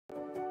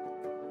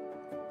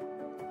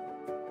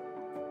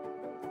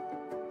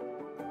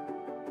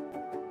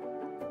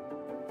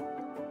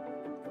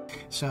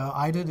So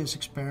I did this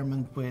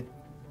experiment with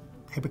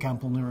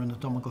hippocampal neural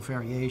anatomical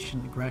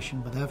variation,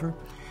 aggression, whatever.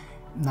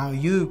 Now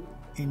you,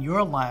 in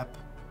your lab,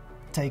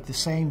 take the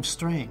same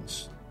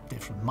strains,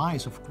 different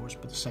mice of course,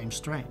 but the same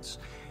strains,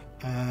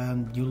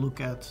 and you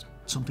look at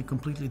something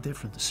completely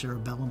different, the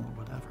cerebellum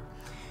or whatever.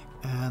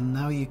 And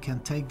now you can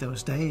take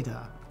those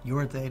data,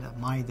 your data,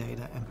 my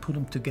data, and put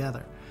them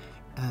together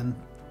and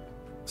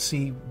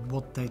see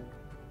what they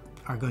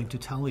are going to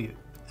tell you.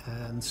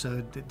 And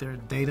so there are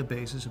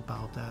databases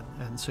about that.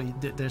 And so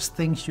there's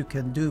things you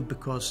can do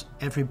because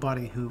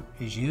everybody who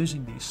is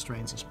using these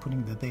strains is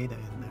putting the data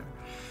in there.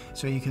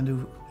 So you can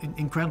do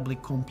incredibly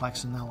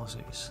complex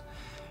analyses,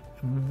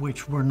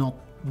 which would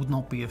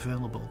not be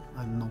available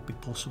and not be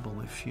possible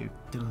if you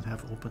didn't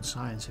have open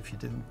science, if you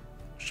didn't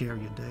share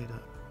your data.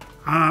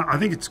 I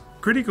think it's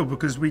critical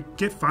because we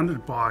get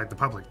funded by the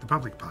public. The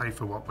public pay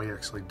for what we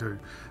actually do.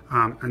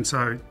 And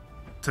so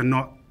to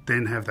not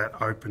then have that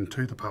open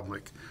to the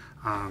public,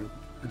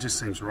 it just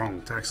seems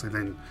wrong to actually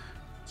then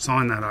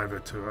sign that over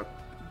to a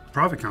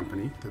private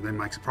company that then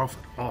makes a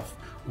profit off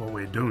what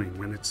we're doing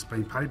when it's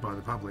being paid by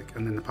the public,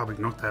 and then the public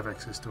not to have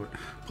access to it,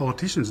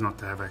 politicians not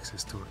to have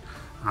access to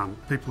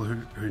it, people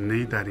who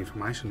need that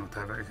information not to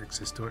have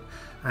access to it,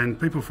 and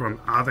people from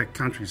other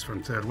countries,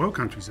 from third world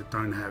countries that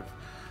don't have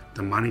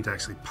the money to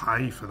actually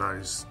pay for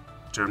those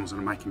journals that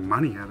are making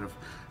money out of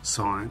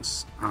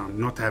science,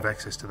 not to have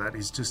access to that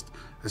is just,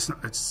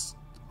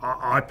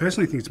 I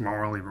personally think it's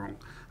morally wrong.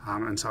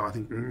 And so I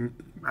think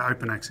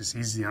open access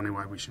is the only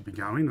way we should be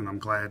going, and I'm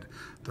glad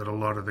that a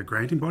lot of the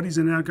granting bodies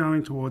are now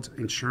going towards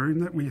ensuring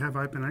that we have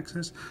open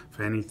access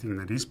for anything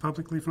that is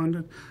publicly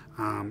funded,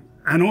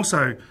 and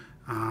also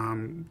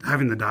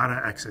having the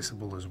data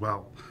accessible as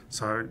well.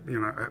 So, you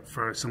know,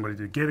 for somebody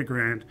to get a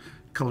grant,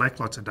 collect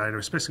lots of data,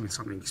 especially with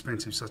something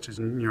expensive such as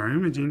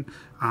neuroimaging,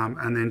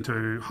 and then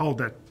to hold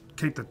that,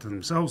 keep that to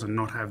themselves and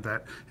not have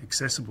that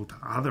accessible to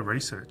other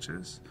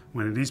researchers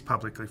when it is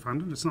publicly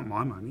funded. It's not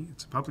my money,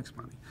 it's the public's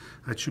money.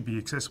 It should be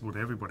accessible to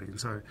everybody. And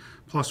so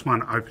PLOS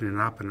ONE opening it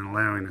up and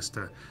allowing us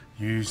to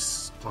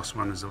use PLOS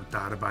ONE as a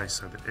database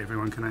so that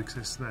everyone can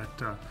access that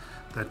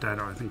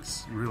data, I think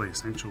is really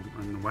essential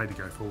and the way to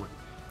go forward.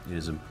 It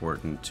is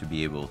important to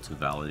be able to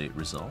validate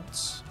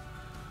results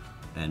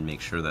and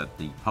make sure that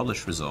the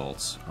published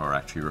results are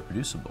actually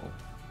reproducible.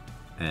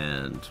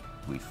 And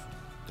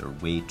there are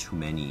way too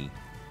many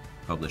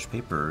published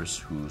papers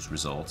whose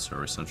results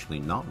are essentially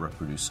not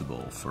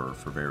reproducible for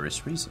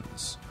various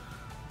reasons.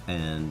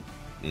 And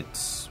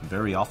it's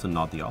very often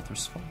not the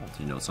author's fault.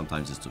 You know,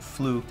 sometimes it's a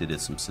fluke, they did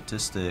some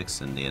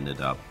statistics and they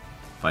ended up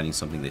finding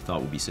something they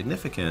thought would be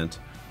significant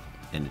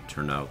and it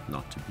turned out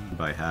not to be.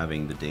 By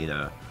having the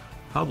data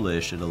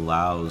published, it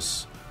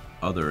allows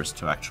others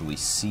to actually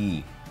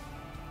see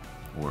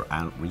or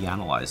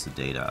reanalyze the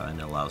data, and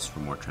it allows for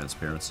more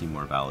transparency,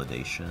 more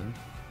validation,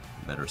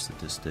 better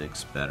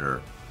statistics,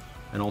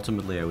 and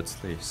ultimately I would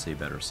say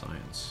better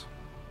science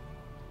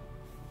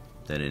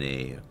than in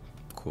a,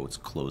 quotes,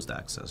 closed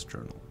access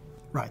journal.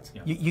 Right.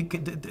 Yeah.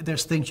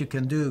 There's things you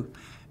can do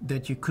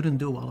that you couldn't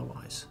do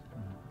otherwise.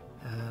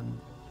 And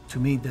to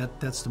me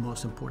that's the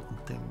most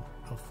important thing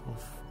of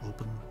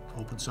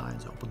open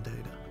science, open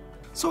data.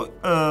 So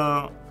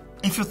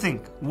if you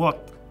think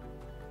what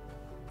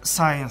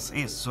science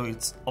is, so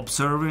it's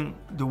observing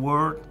the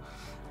world,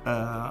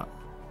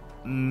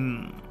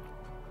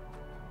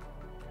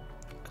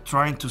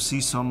 trying to see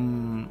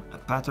some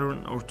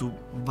pattern or to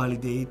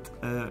validate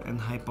an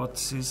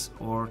hypothesis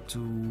or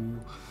to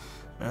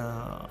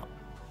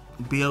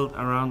build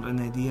around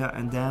an idea,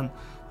 and then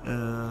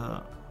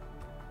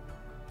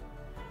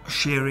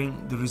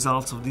sharing the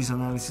results of this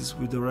analysis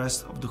with the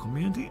rest of the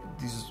community.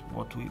 This is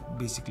what we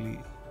basically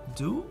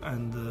do,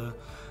 and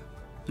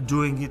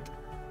doing it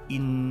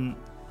in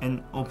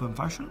an open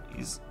fashion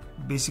is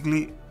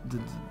basically the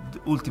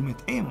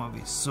ultimate aim of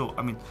it. So,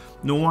 I mean,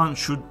 no one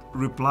should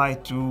reply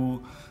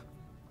to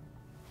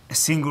a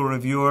single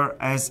reviewer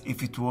as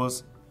if it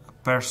was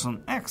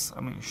person X.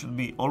 I mean, it should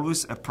be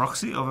always a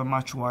proxy of a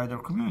much wider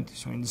community.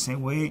 So in the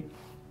same way,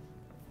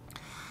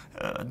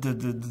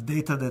 the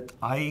data that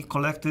I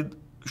collected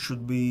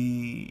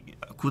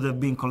could have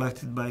been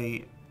collected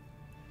by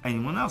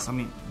anyone else. I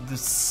mean, the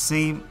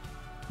same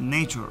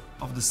nature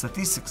of the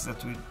statistics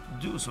that we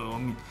do. So, I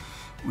mean,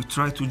 we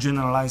try to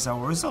generalize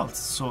our results.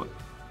 So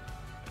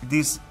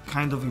this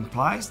kind of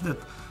implies that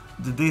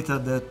the data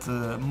that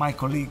my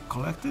colleague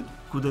collected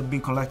could have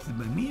been collected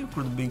by me or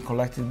could have been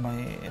collected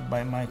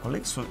by my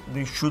colleagues, so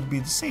they should be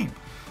the same.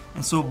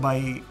 And so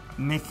by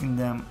making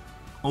them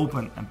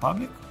open and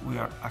public, we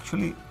are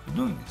actually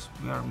doing this.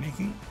 We are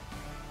making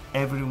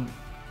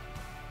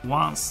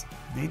everyone's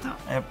data,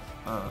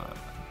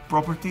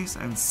 properties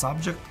and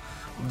subject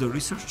of the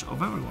research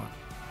of everyone.